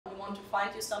want to find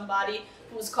you somebody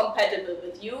who's compatible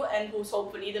with you and who's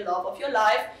hopefully the love of your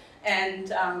life, and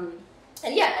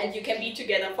yeah, and you can be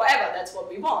together forever. That's what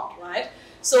we want, right?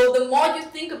 So the more you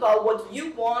think about what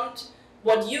you want,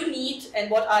 what you need,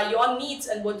 and what are your needs,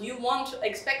 and what you want to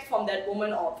expect from that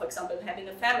woman, or for example having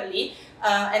a family,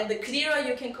 and the clearer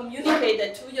you can communicate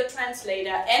that to your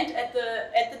translator and at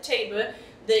the table,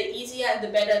 the easier and the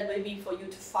better it will be for you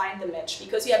to find the match,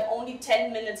 because you have only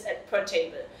 10 minutes per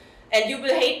table. And you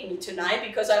will hate me tonight,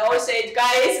 because I always say,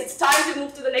 guys, it's time to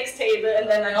move to the next table, and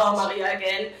then I know Maria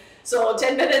again. So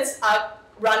 10 minutes are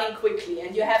running quickly,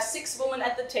 and you have 6 women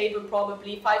at the table,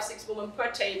 probably 5, 6 women per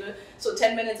table, so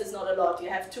 10 minutes is not a lot. You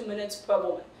have 2 minutes per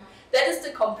woman. That is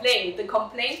the complaint. The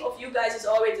complaint of you guys is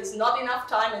always, it's not enough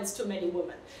time and it's too many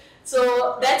women.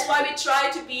 So that's why we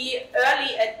try to be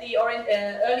early at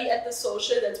the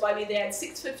social. That's why we're there at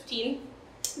 6:15,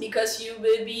 because you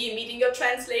will be meeting your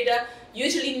translator.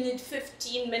 Usually you need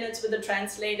 15 minutes with the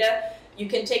translator. You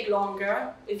can take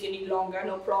longer if you need longer,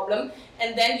 no problem.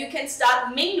 And then you can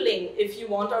start mingling if you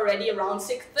want already around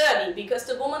 6:30, because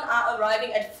the women are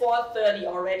arriving at 4:30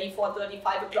 already, 4:30,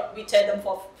 5 o'clock. We tell them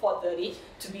for 4:30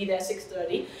 to be there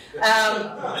 6:30. But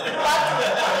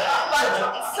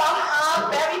some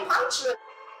are very punctual.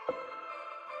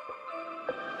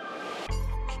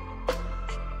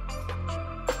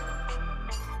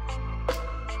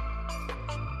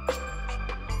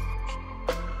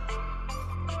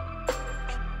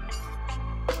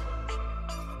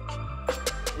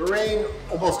 The rain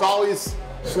almost always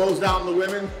slows down the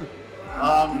women.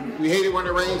 We hate it when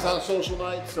it rains on a social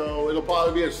night, so it'll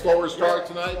probably be a slower start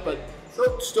tonight, but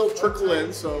they'll still trickle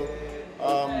in. So,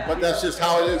 but that's just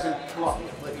how it is in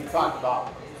Colombia, like you talked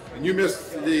about. And you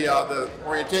missed the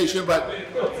orientation, but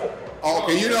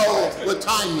okay, you know what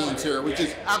time means here, which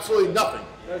is absolutely nothing.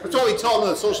 That's why we tell them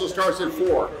the social starts at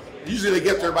 4. Usually they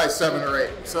get there by 7 or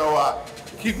 8. So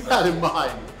keep that in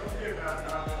mind.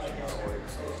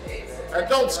 And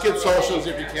don't skip socials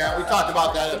if you can. We talked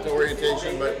about that at the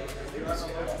orientation, but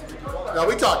no,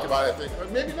 we talked about it, I think, but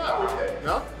maybe not.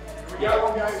 No? Yeah,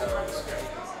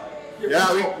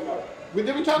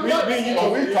 did we talk about it? Oh,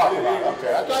 we talked about it.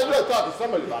 Okay, I thought I really talked to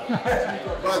somebody about it.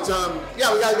 But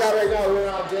yeah, we got a guy right now running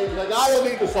around James like, I will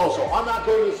leave the social. I'm not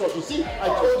going to the social. See, I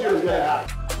told you it was going to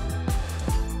happen.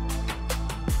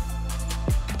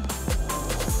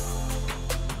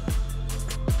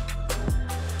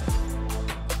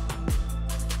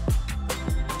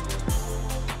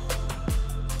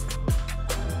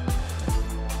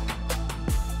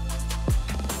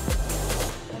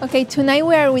 Okay, tonight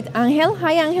we are with Angel.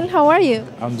 Hi Angel, how are you?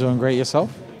 I'm doing great.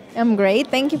 Yourself? I'm great,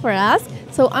 thank you for asking.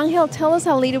 So Angel, tell us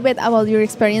a little bit about your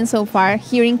experience so far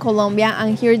here in Colombia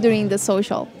and here during the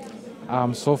social.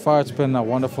 So far it's been a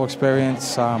wonderful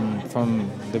experience from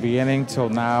the beginning till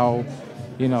now.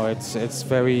 You know, it's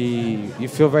very, you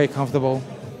feel very comfortable.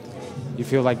 You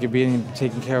feel like you're being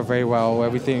taken care of very well.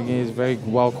 Everything is very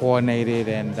well coordinated,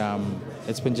 and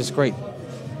it's been just great.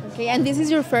 Okay, and this is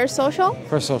your first social?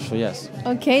 First social, yes.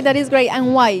 Okay, that is great.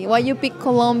 And why? Why you pick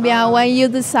Colombia? Why you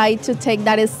decide to take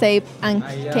that step and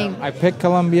came? I picked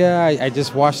Colombia. I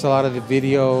just watched a lot of the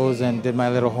videos and did my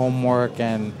little homework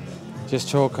and just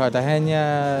chose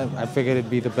Cartagena. I figured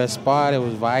it'd be the best spot. It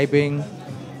was vibing,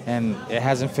 and it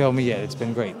hasn't failed me yet. It's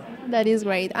been great. That is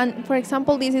great. And for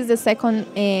example, this is the second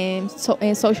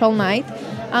social night.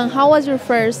 And how was your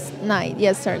first night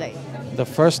yesterday? The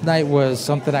first night was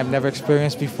something I've never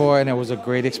experienced before, and it was a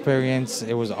great experience.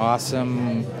 It was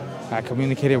awesome. I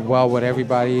communicated well with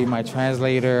everybody. My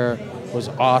translator was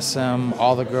awesome.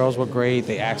 All the girls were great.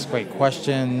 They asked great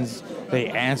questions. They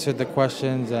answered the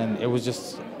questions, and it was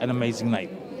just an amazing night.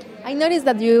 I noticed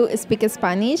that you speak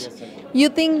Spanish. You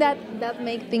think that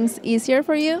makes things easier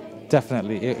for you?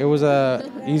 Definitely. It was a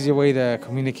easier way to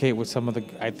communicate with some of the,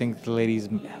 I think the ladies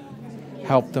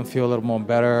helped them feel a little more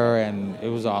better, and it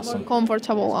was awesome. More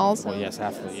comfortable also. Well, yes,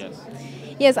 absolutely, yes.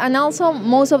 Yes, and also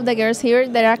most of the girls here,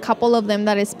 there are a couple of them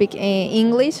that speak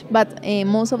English, but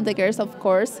most of the girls, of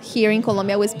course, here in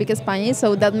Colombia, we speak Spanish,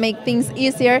 so that makes things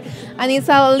easier, and it's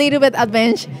a little bit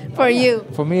advantage for you.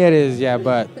 For me it is, yeah,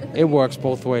 but it works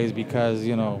both ways, because,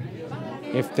 you know,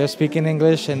 if they're speaking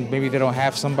English and maybe they don't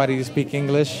have somebody to speak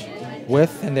English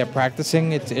with and they're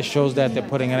practicing, it shows that they're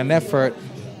putting in an effort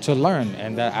to learn,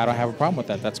 and that I don't have a problem with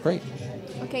that. That's great.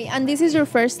 Okay, and this is your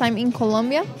first time in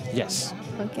Colombia? Yes.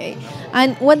 Okay,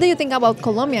 and what do you think about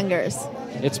Colombian girls?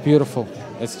 It's beautiful.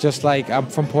 It's just like, I'm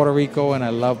from Puerto Rico and I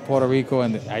love Puerto Rico,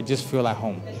 and I just feel at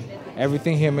home.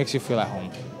 Everything here makes you feel at home.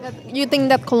 You think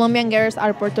that Colombian girls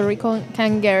or Puerto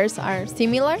Rican girls are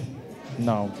similar?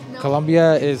 No.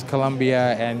 Colombia is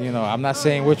Colombia, and you know, I'm not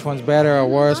saying which one's better or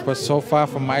worse, but so far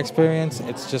from my experience,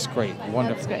 it's just great,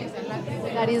 wonderful. That's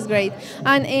great. That is great.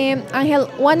 And Angel,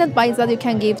 one advice that you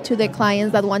can give to the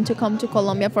clients that want to come to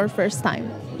Colombia for first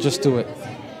time? Just do it.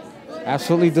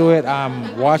 Absolutely do it.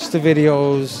 Watch the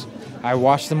videos. I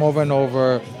watch them over and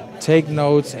over. Take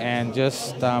notes and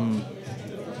just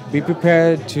be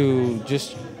prepared to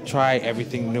just try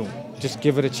everything new. Just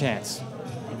give it a chance.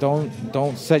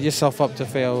 Don't set yourself up to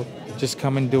fail. Just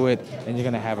come and do it, and you're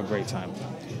gonna have a great time.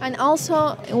 And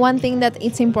also, one thing that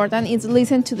it's important is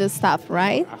listen to the staff,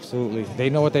 right? Absolutely, they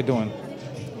know what they're doing.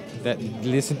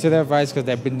 Listen to their advice because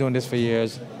they've been doing this for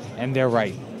years, and they're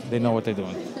right. They know what they're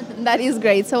doing. That is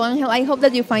great. So, Angel, I hope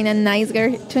that you find a nice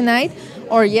girl tonight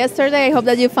or yesterday. I hope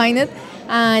that you find it,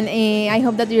 and I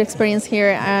hope that your experience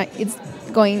here is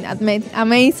going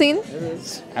amazing. It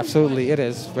is. Absolutely, it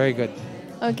is very good.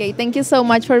 Okay, thank you so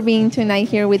much for being tonight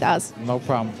here with us. No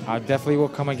problem. I definitely will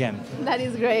come again. That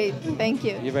is great. Thank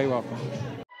you. You're very welcome.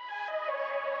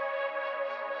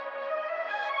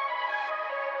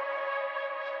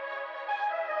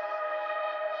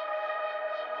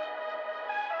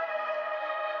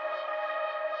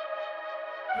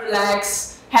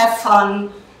 Relax, have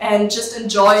fun, and just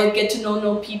enjoy it, get to know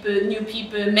new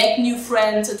people, make new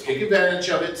friends. Take advantage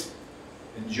of it,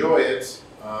 enjoy it,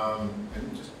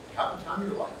 and just have the time of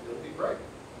your life. It'll be great.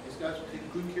 These guys will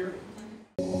take good care of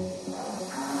you.